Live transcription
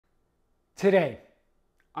Today,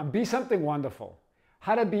 on Be Something Wonderful,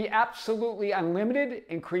 how to be absolutely unlimited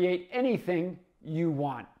and create anything you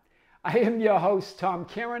want. I am your host, Tom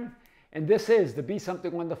Kearin, and this is the Be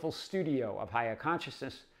Something Wonderful studio of higher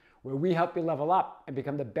consciousness, where we help you level up and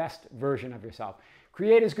become the best version of yourself.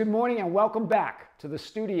 Creators, good morning and welcome back to the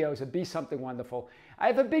studios of Be Something Wonderful. I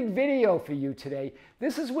have a big video for you today.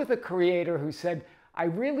 This is with a creator who said, I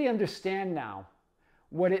really understand now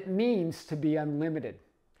what it means to be unlimited.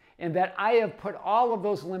 And that I have put all of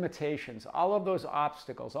those limitations, all of those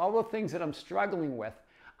obstacles, all the things that I'm struggling with,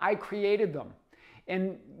 I created them.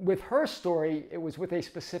 And with her story, it was with a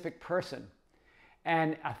specific person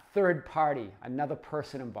and a third party, another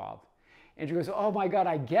person involved. And she goes, oh my God,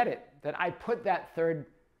 I get it, that I put that third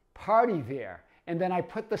party there. And then I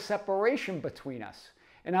put the separation between us.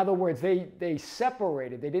 In other words, they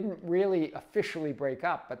separated. They didn't really officially break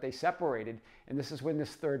up, but they separated. And this is when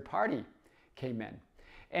this third party came in.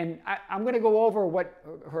 And I'm going to go over what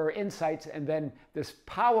her insights and then this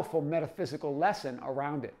powerful metaphysical lesson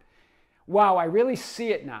around it. Wow, I really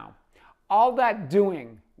see it now. All that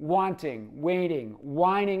doing, wanting, waiting,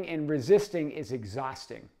 whining, and resisting is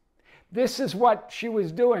exhausting. This is what she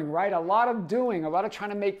was doing, right? A lot of doing, a lot of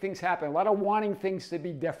trying to make things happen, a lot of wanting things to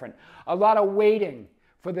be different, a lot of waiting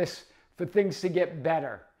for things to get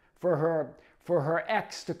better, for her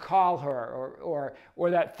ex to call her or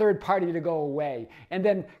that third party to go away, and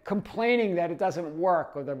then complaining that it doesn't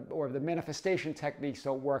work or the manifestation techniques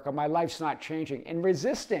don't work or my life's not changing, and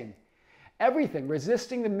resisting everything,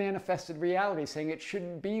 resisting the manifested reality, saying it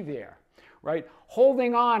shouldn't be there, right?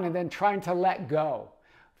 Holding on and then trying to let go.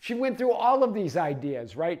 She went through all of these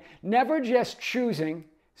ideas, right? Never just choosing,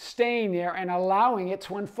 staying there and allowing it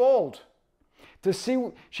to unfold. To see,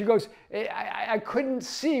 she goes, I couldn't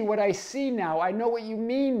see what I see now. I know what you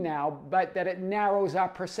mean now, but that it narrows our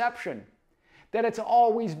perception. That it's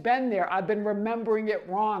always been there. I've been remembering it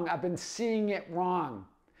wrong. I've been seeing it wrong.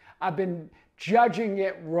 I've been judging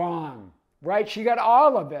it wrong, right? She got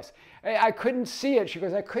all of this. I couldn't see it. She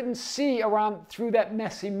goes, I couldn't see around through that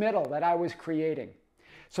messy middle that I was creating.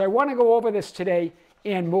 So I want to go over this today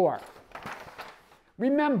and more.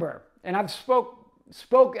 Remember, and I have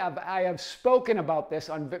spoken about this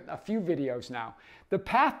on a few videos now. The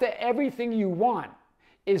path to everything you want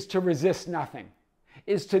is to resist nothing,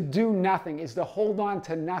 is to do nothing, is to hold on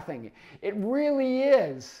to nothing. It really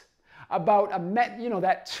is about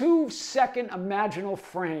that 2-second imaginal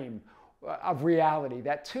frame of reality,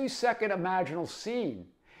 that 2-second imaginal scene,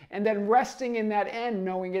 and then resting in that end,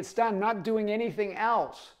 knowing it's done, not doing anything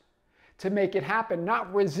else to make it happen,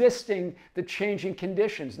 not resisting the changing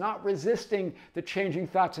conditions, not resisting the changing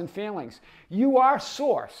thoughts and feelings. You are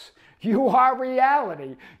source. You are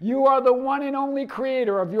reality. You are the one and only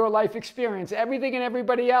creator of your life experience. Everything and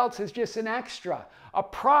everybody else is just an extra, a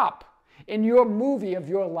prop in your movie of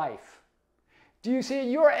your life. Do you see?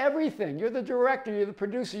 You're everything. You're the director, you're the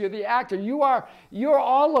producer, you're the actor. You're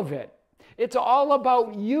all of it. It's all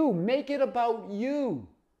about you. Make it about you.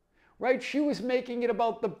 Right? She was making it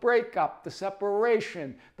about the breakup, the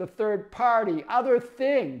separation, the third party, other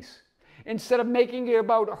things, instead of making it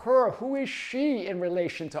about her. Who is she in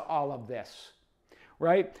relation to all of this?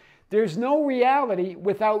 Right? There's no reality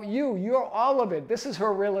without you. You're all of it. This is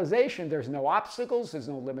her realization. There's no obstacles. There's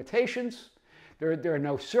no limitations. There are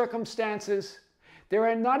no circumstances. There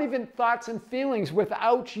are not even thoughts and feelings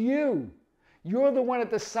without you. You're the one that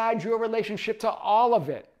decides your relationship to all of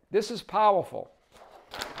it. This is powerful.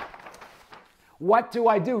 What do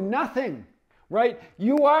I do? Nothing, right?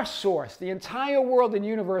 You are source. The entire world and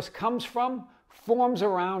universe comes from, forms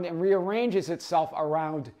around, and rearranges itself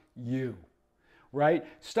around you, right?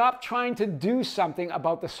 Stop trying to do something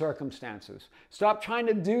about the circumstances. Stop trying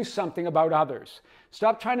to do something about others.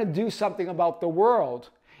 Stop trying to do something about the world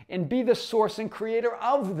and be the source and creator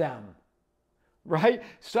of them, right?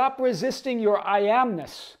 Stop resisting your I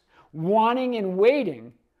amness, wanting and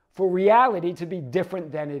waiting for reality to be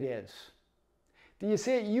different than it is. Do you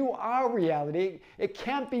see it? You are reality. It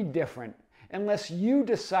can't be different unless you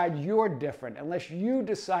decide you're different, unless you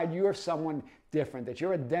decide you're someone different, that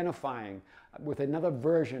you're identifying with another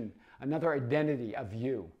version, another identity of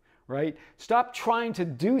you, right? Stop trying to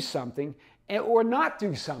do something or not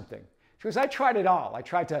do something. Because I tried it all. I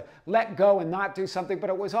tried to let go and not do something,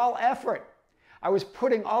 but it was all effort. I was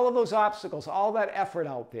putting all of those obstacles, all that effort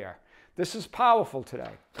out there. This is powerful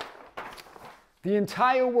today. The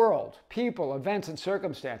entire world, people, events, and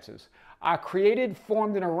circumstances are created,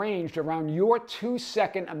 formed, and arranged around your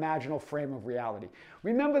 2-second imaginal frame of reality.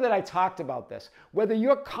 Remember that I talked about this. Whether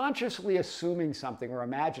you're consciously assuming something or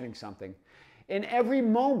imagining something, in every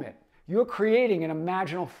moment, you're creating an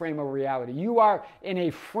imaginal frame of reality. You are in a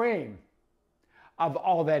frame of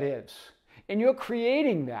all that is. And you're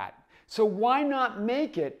creating that. So why not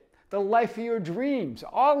make it the life of your dreams?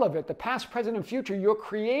 All of it, the past, present, and future, you're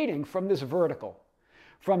creating from this vertical.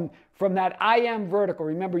 From that I am vertical.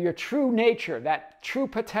 Remember your true nature, that true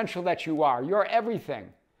potential that you are. You're everything,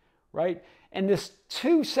 right? And this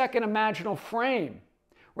 2-second imaginal frame,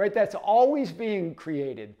 right, that's always being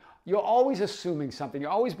created. You're always assuming something.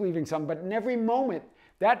 You're always believing something. But in every moment,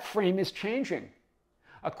 that frame is changing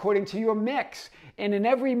according to your mix. And in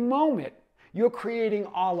every moment, you're creating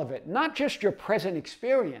all of it. Not just your present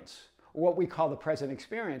experience, or what we call the present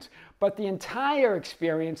experience, but the entire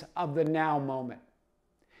experience of the now moment.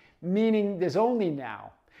 Meaning there's only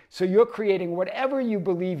now. So you're creating whatever you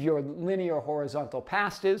believe your linear horizontal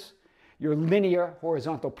past is, your linear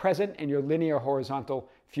horizontal present, and your linear horizontal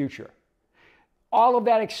future. All of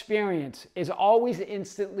that experience is always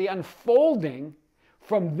instantly unfolding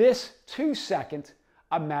from this 2-second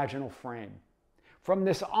imaginal frame. From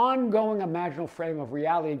this ongoing imaginal frame of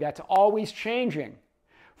reality that's always changing.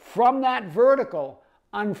 From that vertical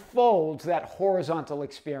unfolds that horizontal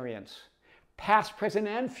experience. Past, present,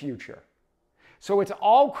 and future. So it's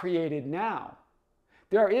all created now.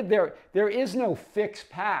 There is no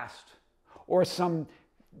fixed past or some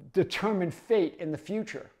determined fate in the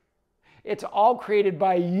future. It's all created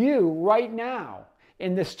by you right now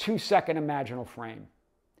in this 2-second imaginal frame.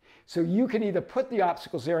 So you can either put the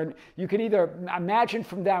obstacles there, and you can either imagine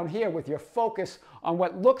from down here with your focus on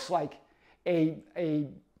what looks like a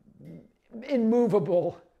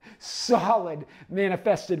immovable, solid,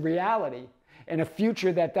 manifested reality, and a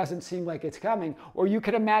future that doesn't seem like it's coming, or you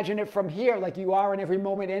can imagine it from here like you are in every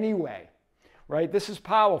moment anyway, right? This is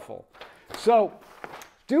powerful. So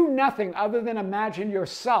do nothing other than imagine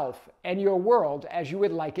yourself and your world as you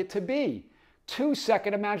would like it to be.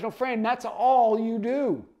 2-second imaginal frame, that's all you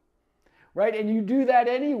do, right? And you do that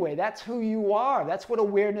anyway. That's who you are. That's what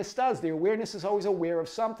awareness does. The awareness is always aware of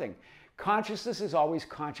something. Consciousness is always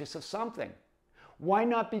conscious of something. Why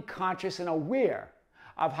not be conscious and aware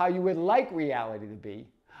of how you would like reality to be,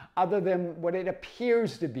 other than what it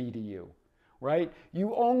appears to be to you, right?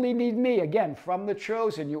 You only need me, again, from the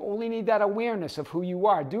chosen. You only need that awareness of who you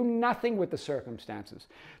are. Do nothing with the circumstances.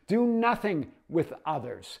 Do nothing with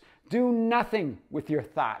others. Do nothing with your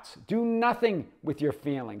thoughts. Do nothing with your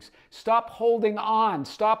feelings. Stop holding on.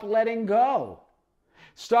 Stop letting go.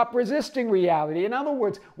 Stop resisting reality. In other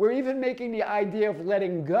words, we're even making the idea of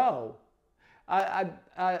letting go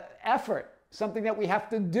effort. Something that we have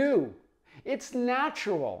to do. It's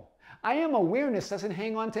natural. I am awareness doesn't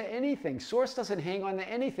hang on to anything. Source doesn't hang on to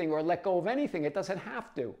anything or let go of anything. It doesn't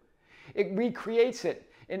have to. It recreates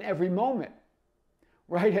it in every moment,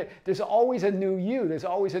 right? There's always a new you. There's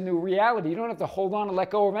always a new reality. You don't have to hold on and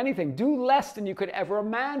let go of anything. Do less than you could ever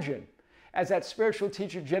imagine. As that spiritual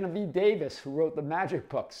teacher Genevieve Davis, who wrote the Magic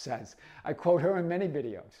Book, says. I quote her in many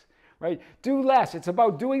videos, right? Do less. It's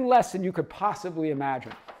about doing less than you could possibly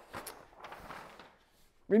imagine.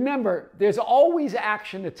 Remember, there's always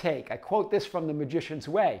action to take. I quote this from The Magician's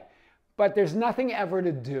Way, but there's nothing ever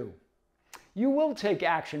to do. You will take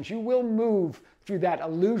actions. You will move through that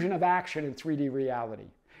illusion of action in 3D reality.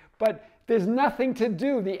 But there's nothing to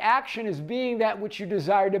do. The action is being that which you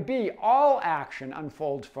desire to be. All action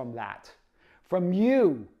unfolds from that. From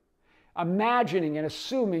you imagining and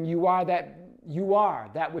assuming you are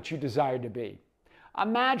that which you desire to be.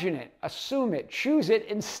 Imagine it, assume it, choose it,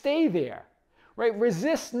 and stay there. Right?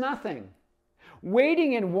 Resist nothing.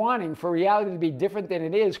 Waiting and wanting for reality to be different than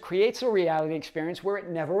it is creates a reality experience where it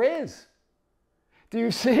never is. Do you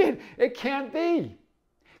see it? It can't be.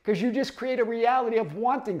 Because you just create a reality of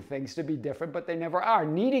wanting things to be different, but they never are.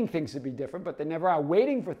 Needing things to be different, but they never are.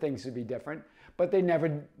 Waiting for things to be different, but they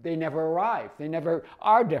never arrive. They never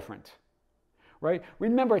are different. Right?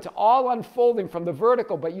 Remember, it's all unfolding from the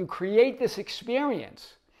vertical, but you create this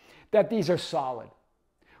experience that these are solid.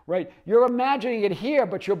 Right? You're imagining it here,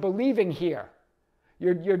 but you're believing here.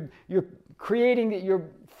 You're creating it, you're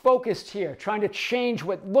focused here, trying to change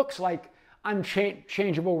what looks like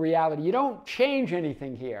unchangeable reality. You don't change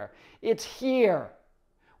anything here. It's here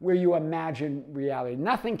where you imagine reality.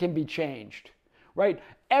 Nothing can be changed. Right?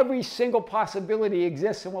 Every single possibility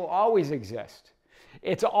exists and will always exist.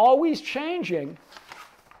 It's always changing.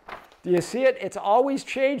 Do you see it? It's always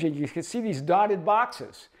changing. You can see these dotted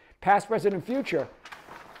boxes, past, present, and future.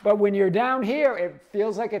 But when you're down here, it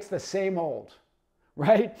feels like it's the same old,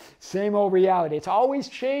 right? Same old reality. It's always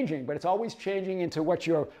changing, but it's always changing into what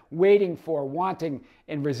you're waiting for, wanting,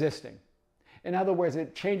 and resisting. In other words,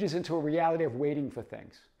 it changes into a reality of waiting for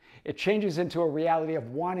things. It changes into a reality of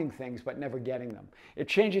wanting things, but never getting them. It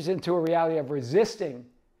changes into a reality of resisting,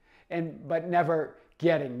 but never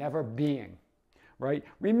getting, never being, right?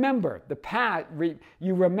 Remember the past.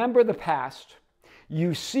 You remember the past,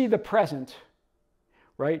 you see the present,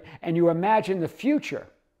 right? And you imagine the future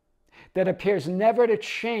that appears never to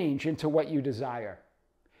change into what you desire.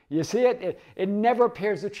 You see it? It never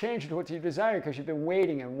appears to change into what you desire because you've been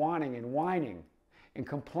waiting and wanting and whining and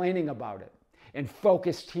complaining about it and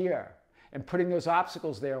focused here and putting those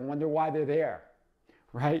obstacles there and wonder why they're there,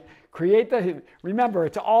 right? Remember,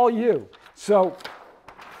 it's all you. So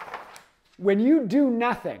when you do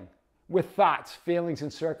nothing with thoughts, feelings,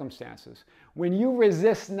 and circumstances, when you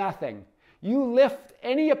resist nothing, you lift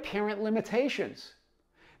any apparent limitations.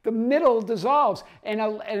 The middle dissolves,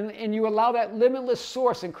 and you allow that limitless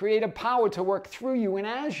source and creative power to work through you and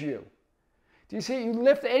as you. Do you see? You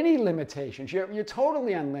lift any limitations. You're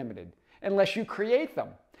totally unlimited unless you create them.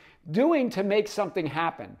 Doing to make something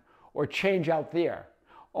happen or change out there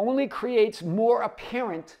only creates more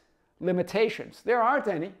apparent limitations. There aren't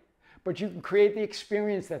any, but you can create the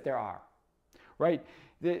experience that there are, right?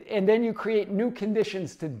 And then you create new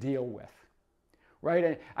conditions to deal with. Right?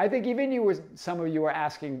 And I think even some of you were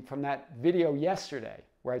asking from that video yesterday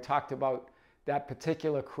where I talked about that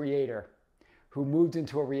particular creator who moved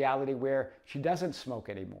into a reality where she doesn't smoke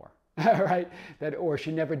anymore, right? Or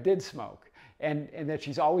she never did smoke, and that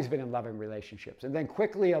she's always been in loving relationships. And then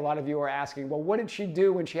quickly, a lot of you are asking, well, what did she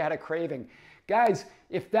do when she had a craving? Guys,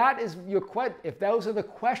 if those are the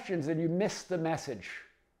questions, then you missed the message.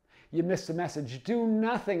 You missed the message. Do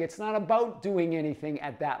nothing. It's not about doing anything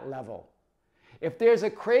at that level. If there's a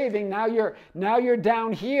craving, now you're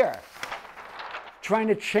down here trying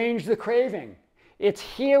to change the craving. It's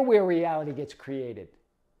here where reality gets created.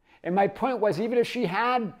 And my point was, even if she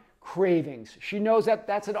had cravings, she knows that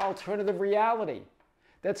that's an alternative reality.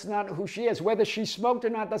 That's not who she is. Whether she smoked or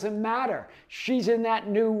not doesn't matter. She's in that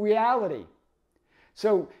new reality.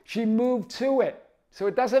 So she moved to it. So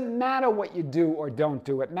it doesn't matter what you do or don't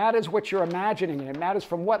do. It matters what you're imagining, and it matters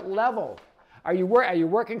from what level. Are you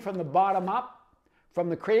working from the bottom up? From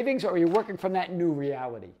the cravings, or are you working from that new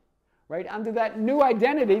reality, right? Under that new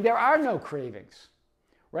identity, there are no cravings,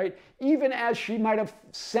 right? Even as she might have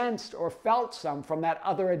sensed or felt some from that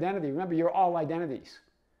other identity. Remember, you're all identities.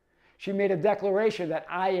 She made a declaration that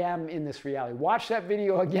I am in this reality. Watch that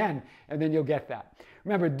video again, and then you'll get that.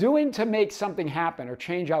 Remember, doing to make something happen or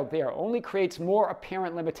change out there only creates more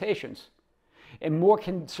apparent limitations and more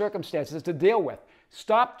circumstances to deal with.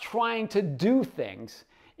 Stop trying to do things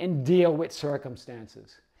and deal with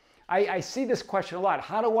circumstances. I see this question a lot.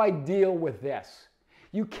 How do I deal with this?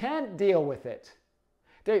 You can't deal with it.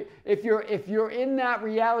 If you're in that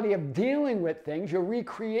reality of dealing with things, you're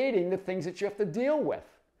recreating the things that you have to deal with.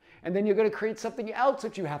 And then you're going to create something else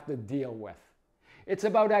that you have to deal with. It's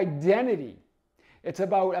about identity. It's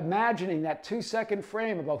about imagining that 2-second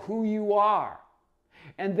frame about who you are.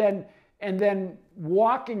 And then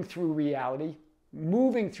walking through reality,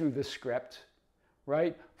 moving through the script,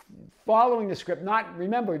 right? Following the script.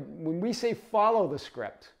 Remember, when we say follow the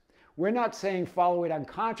script, we're not saying follow it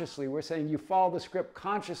unconsciously. We're saying you follow the script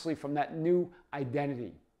consciously from that new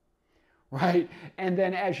identity, right? And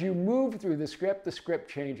then as you move through the script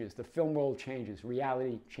changes. The film roll changes.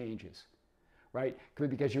 Reality changes, right?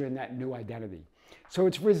 Because you're in that new identity. So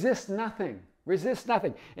it's resist nothing. Resist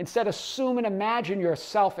nothing. Instead, assume and imagine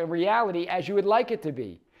yourself in reality as you would like it to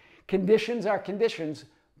be. Conditions are conditions,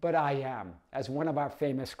 but I am, as one of our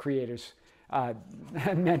famous creators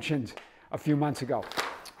mentioned a few months ago.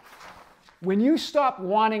 When you stop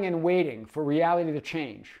wanting and waiting for reality to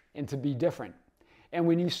change and to be different, and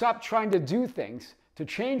when you stop trying to do things to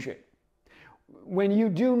change it, when you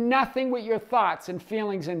do nothing with your thoughts and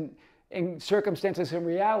feelings and circumstances in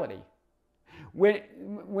reality,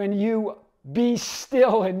 when you be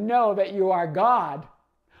still and know that you are God,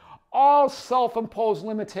 all self-imposed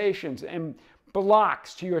limitations and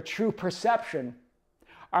blocks to your true perception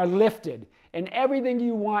are lifted, and everything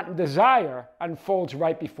you want and desire unfolds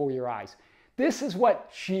right before your eyes. This is what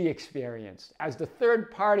she experienced as the third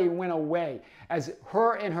party went away, as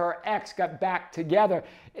her and her ex got back together.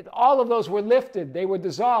 All of those were lifted. They were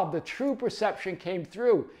dissolved. The true perception came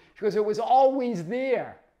through because it was always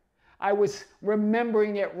there. I was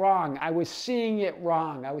remembering it wrong. I was seeing it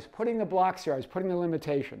wrong. I was putting the blocks here. I was putting the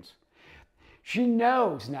limitations. She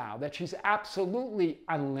knows now that she's absolutely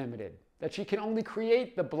unlimited, that she can only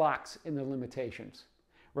create the blocks and the limitations,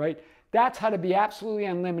 right? That's how to be absolutely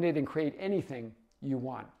unlimited and create anything you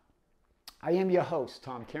want. I am your host,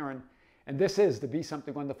 Tom Kearin, and this is the Be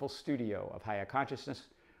Something Wonderful studio of higher consciousness,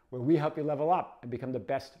 where we help you level up and become the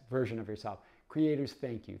best version of yourself. Creators,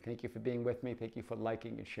 thank you. Thank you for being with me. Thank you for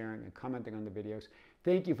liking and sharing and commenting on the videos.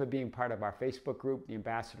 Thank you for being part of our Facebook group, the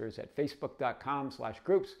ambassadors at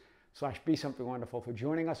facebook.com/groups facebook.com/BeSomethingWonderful, for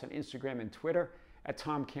joining us on Instagram and Twitter at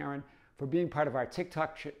Tom Kearin, for being part of our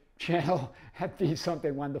TikTok channel at Be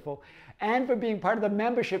Something Wonderful, and for being part of the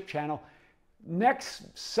membership channel.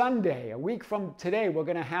 Next Sunday, a week from today, we're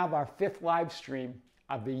going to have our 5th live stream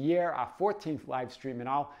of the year, our 14th live stream and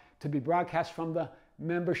all, to be broadcast from the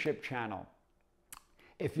membership channel.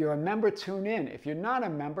 If you're a member, tune in. If you're not a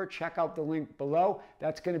member, check out the link below.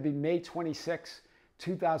 That's going to be May 26,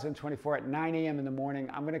 2024 at 9 a.m. in the morning.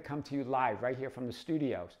 I'm going to come to you live right here from the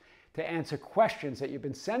studios to answer questions that you've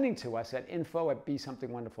been sending to us at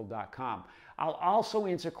info@besomethingwonderful.com. I'll also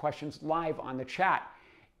answer questions live on the chat.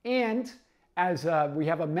 And as we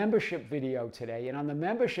have a membership video today, and on the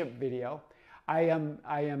membership video, I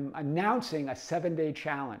am announcing a 7-day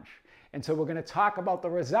challenge. And so we're going to talk about the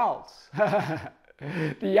results,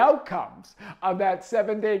 the outcomes of that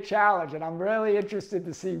 7-day challenge. And I'm really interested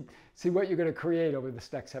to see what you're going to create over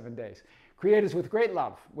this next 7 days. Creators with great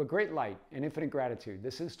love, with great light, and infinite gratitude.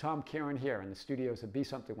 This is Tom Kearin here in the studios of Be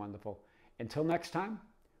Something Wonderful. Until next time,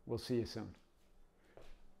 we'll see you soon.